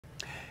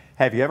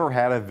Have you ever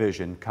had a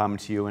vision come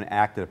to you and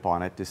acted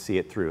upon it to see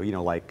it through? You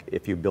know, like,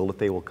 if you build it,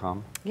 they will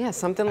come? Yeah,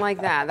 something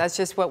like that. That's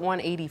just what one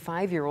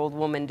 85-year-old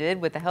woman did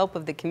with the help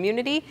of the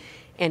community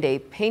and a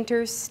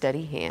painter's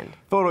steady hand.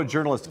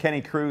 Photojournalist Kenny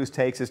Cruz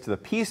takes us to the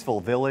peaceful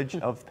village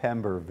of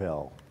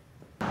Pemberville.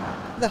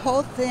 The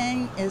whole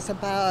thing is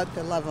about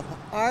the love of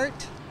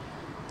art,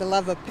 the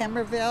love of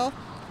Pemberville,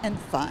 and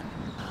fun.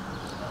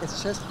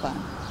 It's just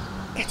fun.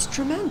 It's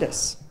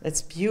tremendous.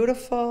 It's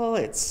beautiful.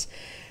 It's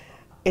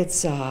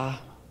a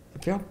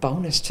real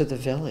bonus to the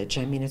village.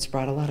 I mean, it's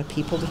brought a lot of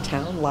people to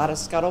town, a lot of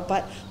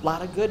scuttlebutt, a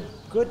lot of good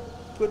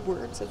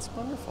words. It's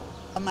wonderful.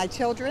 My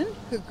children,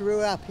 who grew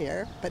up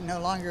here but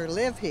no longer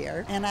live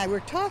here, and I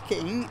were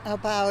talking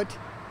about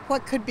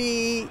what could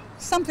be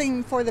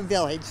something for the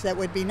village that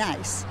would be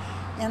nice.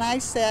 And I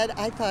said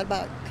I thought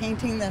about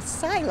painting the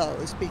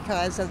silos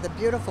because of the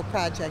beautiful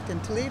project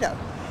in Toledo.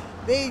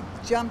 They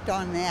jumped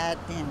on that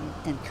and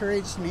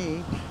encouraged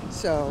me,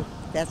 so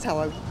that's how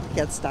I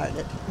got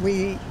started.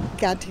 We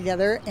got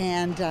together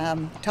and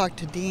talked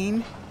to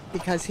Dean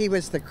because he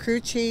was the crew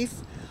chief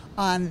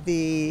on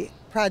the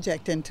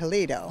project in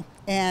Toledo.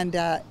 And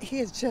he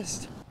is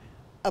just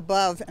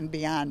above and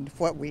beyond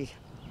what we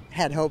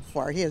had hoped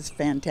for. He is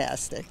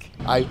fantastic.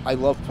 I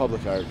love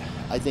public art.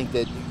 I think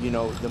that, you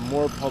know, the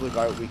more public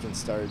art we can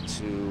start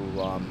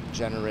to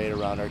generate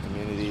around our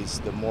communities,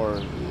 the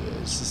more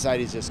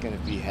society's just going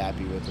to be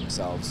happy with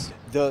themselves.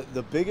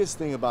 The biggest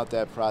thing about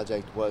that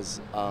project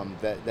was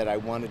that I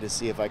wanted to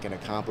see if I can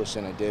accomplish,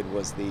 and I did,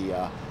 was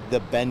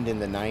the bend in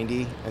the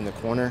 90 in the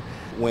corner.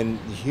 When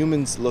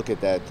humans look at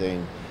that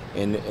thing,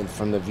 and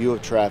from the view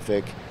of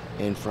traffic,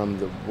 and from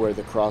where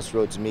the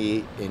crossroads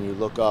meet, and you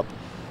look up,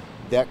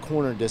 that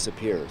corner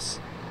disappears.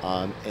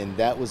 And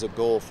that was a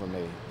goal for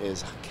me,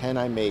 is can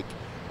I make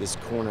this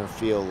corner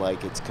feel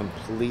like it's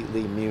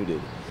completely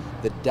muted?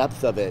 The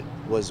depth of it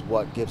was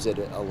what gives it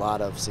a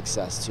lot of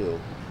success too.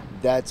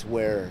 That's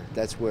where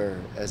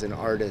as an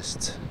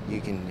artist you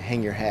can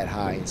hang your hat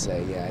high and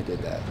say, yeah, I did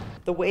that.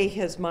 The way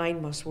his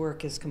mind must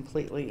work is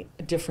completely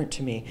different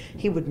to me.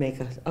 He would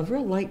make a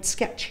real light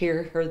sketch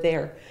here or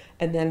there,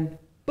 and then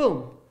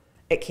boom,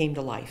 it came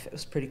to life. It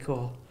was pretty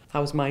cool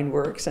how his mind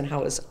works and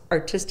how his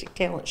artistic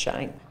talent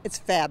shine. It's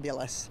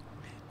fabulous.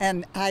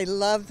 And I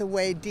love the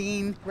way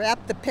Dean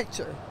wrapped the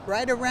picture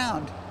right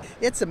around.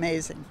 It's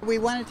amazing. We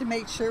wanted to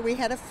make sure we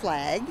had a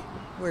flag.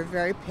 We're a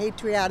very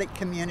patriotic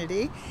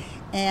community.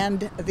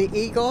 And the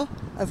eagle,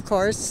 of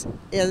course,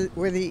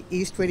 we're the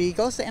Eastwood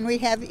Eagles, and we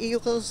have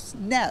eagles'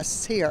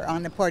 nests here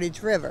on the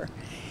Portage River.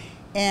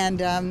 And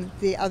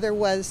the other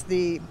was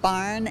the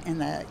barn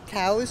and the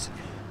cows.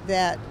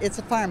 That it's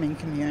a farming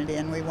community,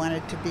 and we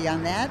wanted to be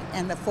on that.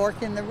 And the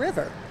fork in the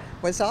river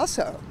was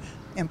also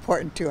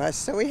important to us.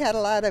 So we had a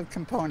lot of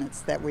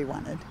components that we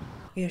wanted.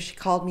 You know, she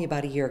called me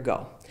about a year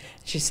ago.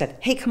 She said,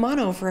 "Hey, come on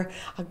over.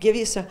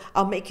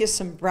 I'll make you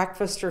some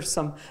breakfast or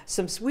some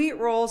sweet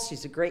rolls."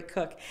 She's a great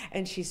cook.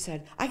 And she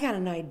said, "I got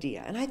an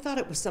idea." And I thought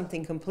it was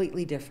something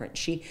completely different.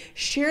 She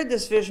shared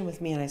this vision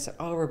with me, and I said,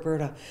 "Oh,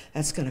 Roberta,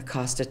 that's going to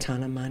cost a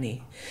ton of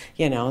money.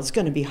 You know, it's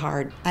going to be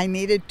hard." I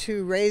needed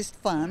to raise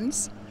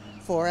funds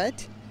for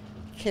it.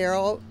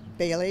 Carol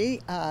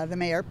Bailey, the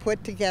mayor,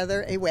 put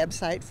together a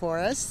website for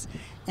us,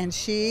 and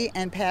she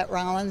and Pat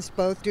Rollins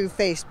both do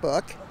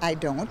Facebook. I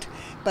don't,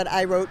 but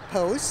I wrote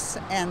posts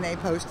and they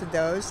posted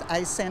those.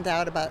 I sent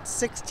out about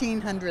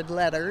 1,600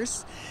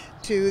 letters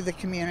to the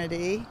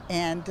community,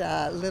 and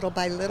little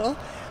by little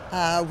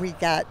we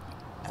got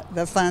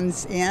the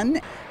funds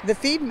in. The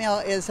feed mill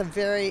is a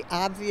very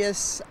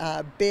obvious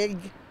big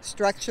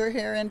structure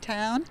here in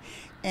town,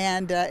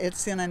 and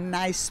it's in a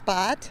nice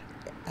spot.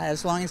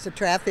 As long as the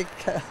traffic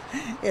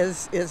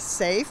is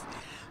safe.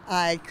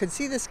 I could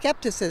see the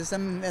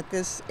skepticism that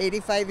this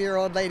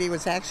 85-year-old lady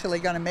was actually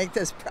going to make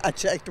this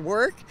project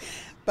work,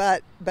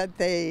 but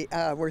they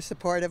were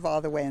supportive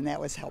all the way, and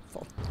that was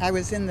helpful. I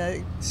was in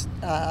the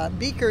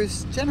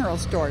Beaker's General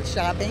Store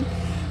shopping,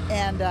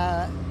 and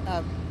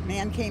a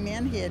man came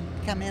in. He had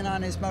come in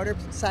on his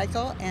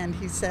motorcycle, and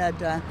he said,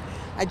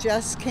 "I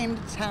just came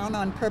to town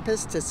on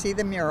purpose to see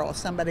the mural.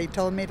 Somebody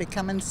told me to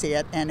come and see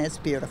it, and it's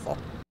beautiful."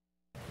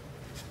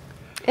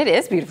 It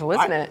is beautiful,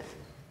 isn't it?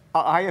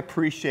 I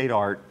appreciate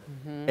art,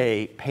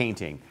 a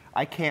painting.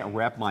 I can't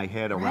wrap my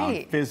head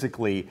around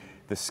physically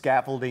the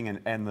scaffolding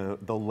and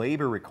the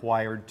labor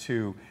required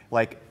to,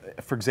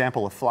 like, for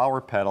example, a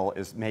flower petal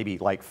is maybe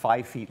like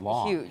 5 feet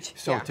long. Huge.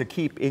 So to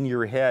keep in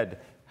your head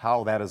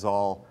how that is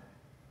all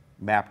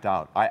mapped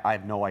out, I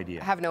have no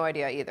idea. I have no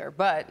idea either,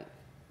 but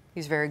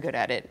he's very good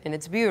at it, and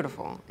it's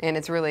beautiful. And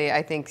it's really,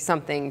 I think,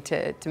 something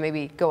to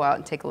maybe go out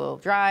and take a little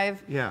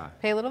drive,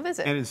 pay a little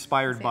visit. And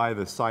inspired by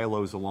the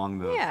silos along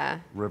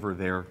the river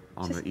there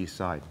on the east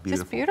side.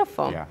 Beautiful. Just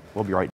beautiful. Yeah, we'll be right back.